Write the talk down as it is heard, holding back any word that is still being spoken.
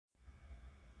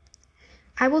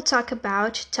I will talk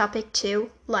about topic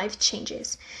 2, life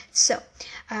changes. So,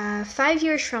 5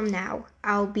 years from now,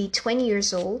 I'll be 20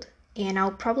 years old and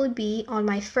I'll probably be on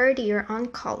my third year on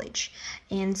college.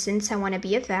 And since I want to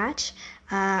be a vet,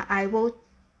 I will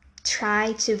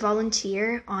try to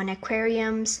volunteer on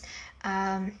aquariums,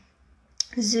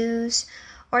 zoos,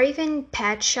 or even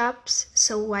pet shops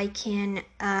so I can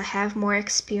have more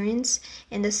experience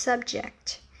in the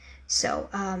subject. So,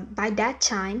 by that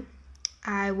time,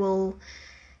 I will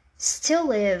still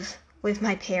live with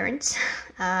my parents,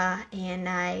 and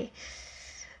I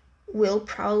will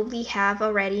probably have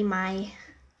already my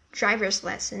driver's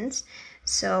lessons.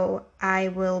 So I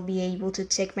will be able to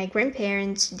take my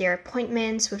grandparents to their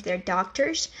appointments with their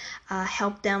doctors,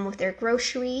 help them with their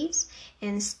groceries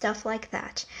and stuff like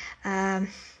that.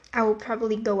 I will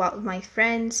probably go out with my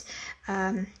friends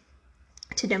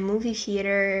to the movie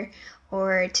theater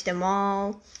or to the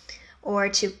mall or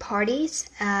to parties,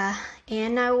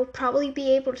 and I will probably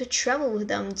be able to travel with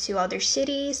them to other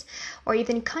cities or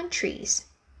even countries.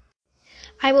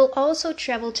 I will also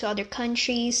travel to other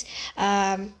countries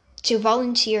to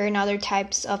volunteer in other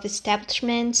types of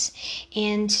establishments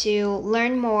and to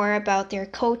learn more about their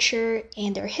culture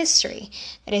and their history.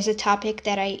 That is a topic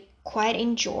that I quite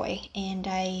enjoy and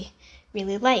I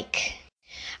really like.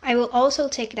 I will also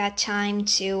take that time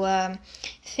to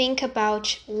think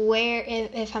about where,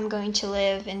 if I'm going to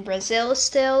live in Brazil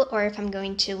still or if I'm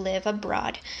going to live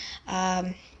abroad,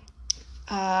 on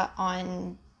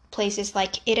places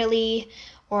like Italy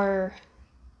or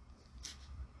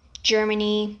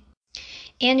Germany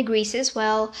and Greece as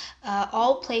well.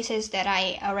 All places that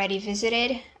I already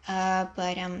visited,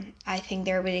 but I think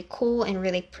they're really cool and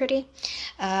really pretty.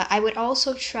 I would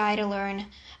also try to learn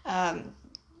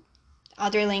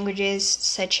other languages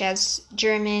such as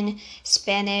German,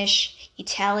 Spanish,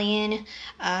 Italian,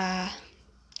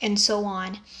 and so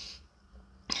on.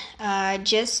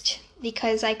 Just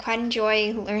because I quite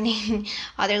enjoy learning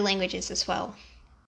other languages as well.